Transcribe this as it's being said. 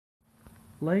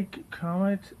Like,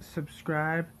 comment,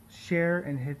 subscribe, share,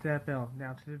 and hit that bell.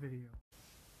 Now to the video.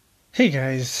 Hey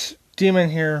guys, Demon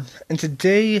here, and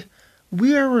today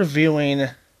we are reviewing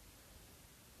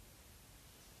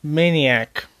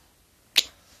Maniac.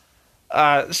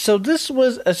 So this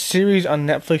was a series on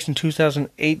Netflix in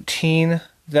 2018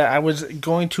 that I was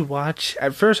going to watch.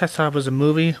 At first I thought it was a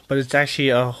movie, but it's actually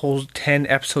a whole 10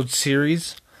 episode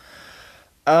series.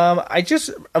 I just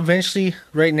eventually,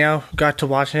 right now, got to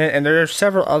watching it, and there are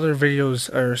several other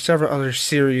videos, or several other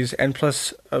series, and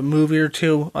plus a movie or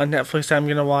two on Netflix that I'm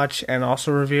going to watch and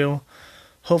also review.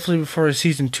 Hopefully before a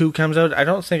season 2 comes out. I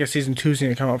don't think a season 2 is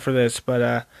going to come out for this,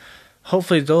 but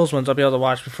hopefully those ones I'll be able to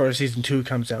watch before a season 2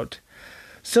 comes out.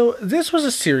 So this was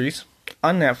a series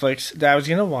on Netflix that I was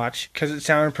going to watch because it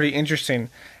sounded pretty interesting.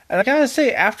 And I gotta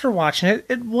say, after watching it,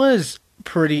 it was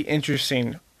pretty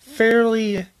interesting.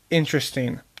 Fairly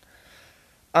interesting.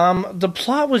 The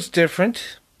plot was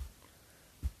different,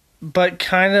 but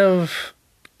kind of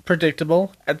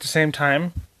predictable at the same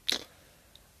time,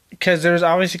 because there's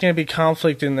obviously going to be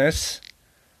conflict in this.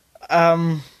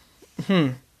 So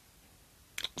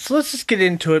let's just get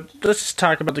into it. Let's just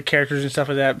talk about the characters and stuff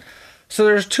like that. So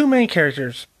there's two main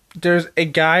characters. There's a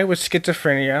guy with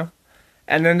schizophrenia,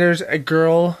 and then there's a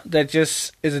girl that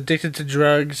just is addicted to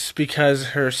drugs because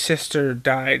her sister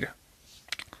died.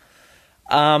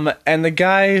 And the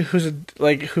guy who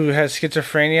has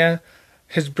schizophrenia,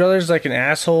 his brother's like an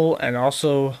asshole and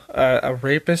also a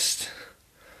rapist.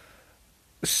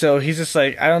 So he's just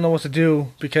like, I don't know what to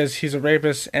do because he's a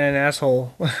rapist and an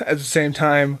asshole at the same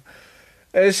time.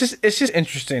 It's just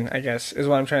interesting, I guess, is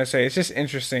what I'm trying to say. It's just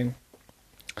interesting.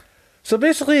 So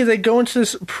basically, they go into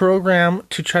this program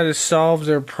to try to solve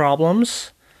their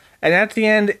problems, and at the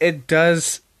end, it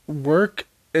does work.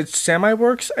 It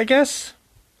semi-works, I guess.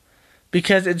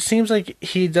 Because it seems like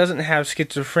he doesn't have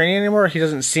schizophrenia anymore, he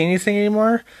doesn't see anything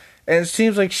anymore, and it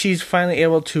seems like she's finally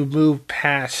able to move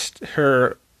past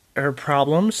her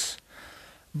problems.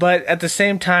 But at the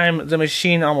same time, the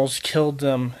machine almost killed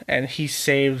them, and he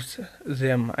saved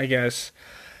them, I guess.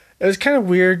 It was kind of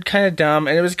weird, kind of dumb,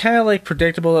 and it was kind of like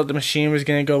predictable that the machine was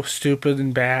going to go stupid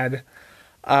and bad,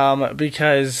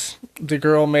 because the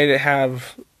girl made it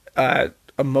have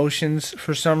emotions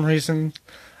for some reason.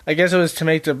 I guess it was to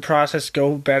make the process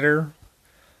go better.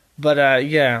 But,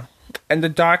 yeah. And the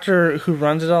doctor who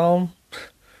runs it all,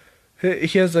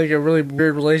 he has, like, a really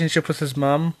weird relationship with his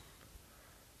mom.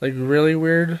 Like, really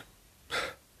weird.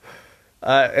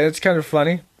 And it's kind of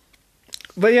funny.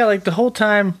 But, yeah, like, the whole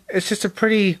time, it's just a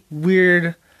pretty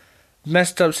weird,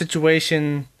 messed up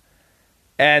situation.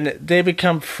 And they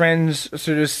become friends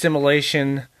through this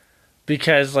simulation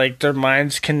because, like, their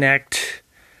minds connect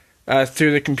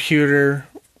through the computer.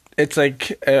 It's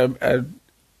like a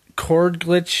cord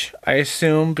glitch, I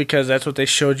assume, because that's what they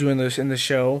showed you in the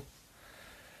show.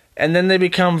 And then they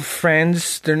become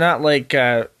friends. They're not like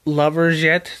lovers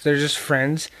yet. They're just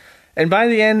friends. And by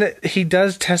the end, he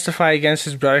does testify against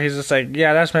his brother. He's just like,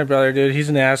 yeah, that's my brother, dude. He's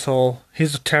an asshole.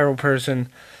 He's a terrible person.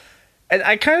 And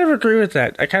I kind of agree with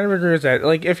that.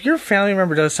 Like, if your family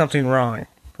member does something wrong,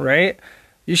 right,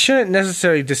 you shouldn't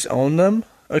necessarily disown them,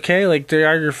 okay? Like, they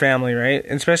are your family, right?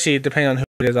 And especially depending on who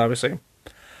it is, obviously.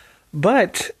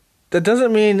 But that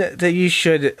doesn't mean that you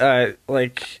should,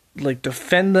 like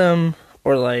defend them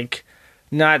or, like,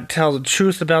 not tell the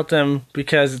truth about them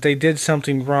because they did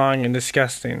something wrong and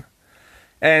disgusting.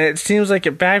 And it seems like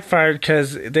it backfired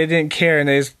because they didn't care and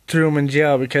they just threw him in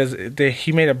jail because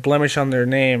he made a blemish on their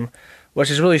name,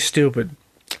 which is really stupid.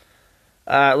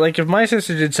 Like, if my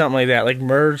sister did something like that, like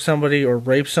murdered somebody or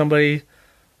raped somebody,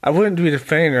 I wouldn't be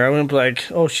defending her. I wouldn't be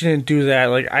like, oh, she didn't do that.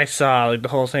 Like, I saw, like, the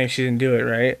whole thing, she didn't do it,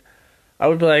 right? I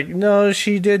would be like, no,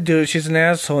 she did do it. She's an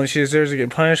asshole and she deserves to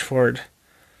get punished for it.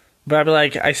 But I'd be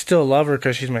like, I still love her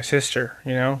because she's my sister,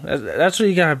 you know? That's what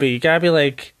you gotta be. You gotta be,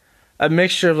 like, a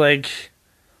mixture of, like,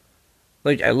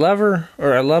 I love her,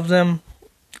 or I love them,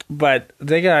 but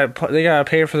they gotta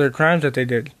pay for their crimes that they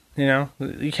did, you know?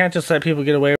 You can't just let people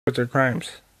get away with their crimes.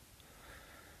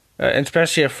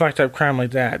 Especially a fucked up crime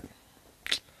like that.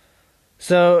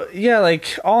 So, yeah,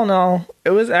 like, all in all, it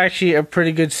was actually a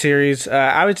pretty good series.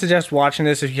 I would suggest watching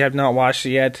this if you have not watched it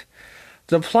yet.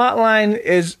 The plot line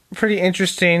is pretty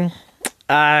interesting.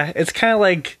 It's kind of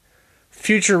like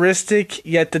futuristic,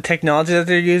 yet the technology that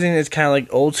they're using is kind of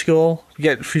like old school,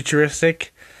 yet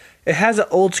futuristic. It has an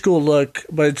old school look,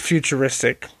 but it's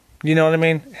futuristic. You know what I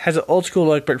mean? It has an old school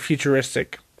look, but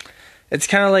futuristic. It's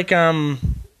kind of like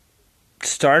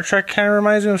Star Trek, kind of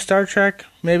reminds me of Star Trek,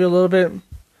 maybe a little bit.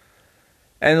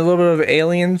 And a little bit of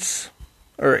Aliens,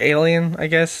 or Alien, I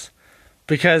guess.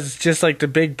 Because just like the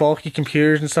big bulky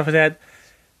computers and stuff like that,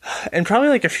 And probably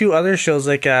like a few other shows,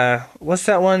 like what's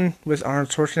that one with Arnold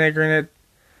Schwarzenegger in it,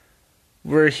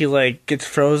 where he like gets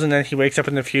frozen and he wakes up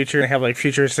in the future and have like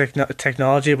futuristic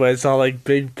technology, but it's all like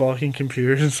big bulking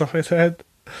computers and stuff like that.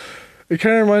 It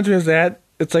kind of reminds me of that.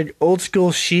 It's like old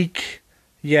school chic,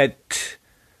 yet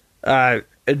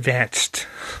advanced.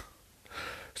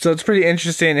 So it's pretty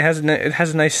interesting. It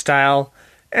has a nice style.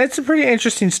 And it's a pretty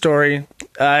interesting story.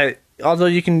 Although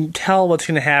you can tell what's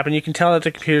going to happen, you can tell that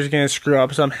the computer's going to screw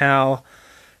up somehow,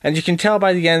 and you can tell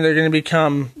by the end they're going to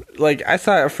become, like, I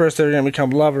thought at first they were going to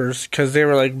become lovers because they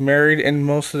were like married in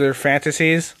most of their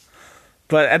fantasies,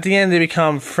 but at the end they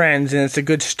become friends, and it's a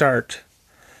good start.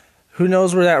 Who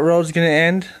knows where that road's going to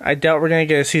end? I doubt we're going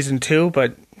to get a season 2,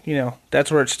 but you know,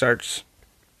 that's where it starts.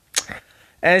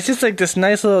 And it's just like this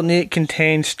nice little neat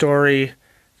contained story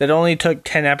that only took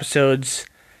 10 episodes.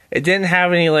 It didn't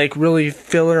have any like really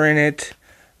filler in it,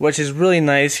 which is really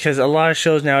nice because a lot of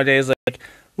shows nowadays like,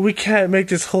 we can't make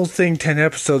this whole thing 10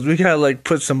 episodes. We gotta like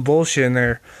put some bullshit in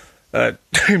there.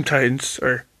 Time Titans,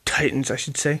 or Titans I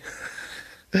should say.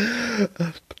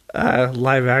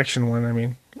 Live action one, I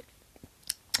mean.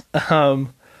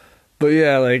 But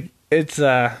yeah, like it's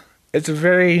a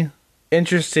very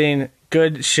interesting,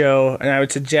 good show, and I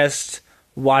would suggest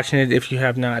watching it if you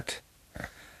have not.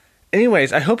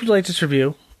 Anyways, I hope you liked this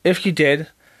review. If you did,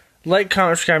 like,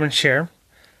 comment, subscribe, and share.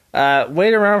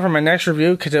 Wait around for my next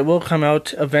review because it will come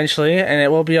out eventually, and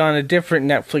it will be on a different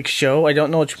Netflix show. I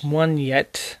don't know which one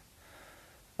yet,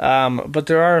 but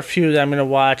there are a few that I'm going to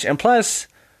watch. And plus,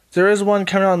 there is one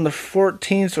coming out on the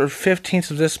 14th or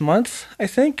 15th of this month, I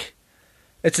think.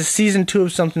 It's a season 2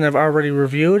 of something I've already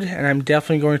reviewed, and I'm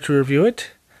definitely going to review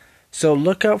it. So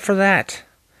look out for that.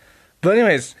 But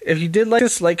anyways, if you did like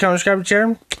this, like, comment, subscribe, and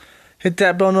share. Hit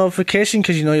that bell notification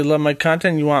because you know you love my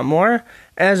content and you want more.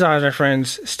 As always, my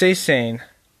friends, stay sane.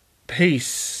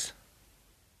 Peace.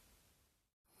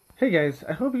 Hey guys,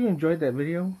 I hope you enjoyed that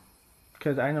video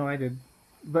because I know I did.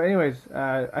 But anyways,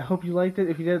 I hope you liked it.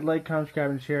 If you did, like, comment, subscribe,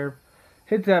 and share.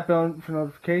 Hit that bell for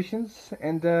notifications,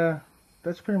 and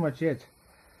that's pretty much it.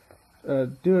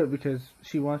 Do it because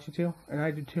she wants you to, and I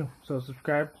do too. So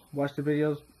subscribe, watch the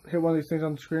videos, hit one of these things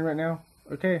on the screen right now.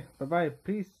 Okay, bye-bye,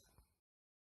 peace.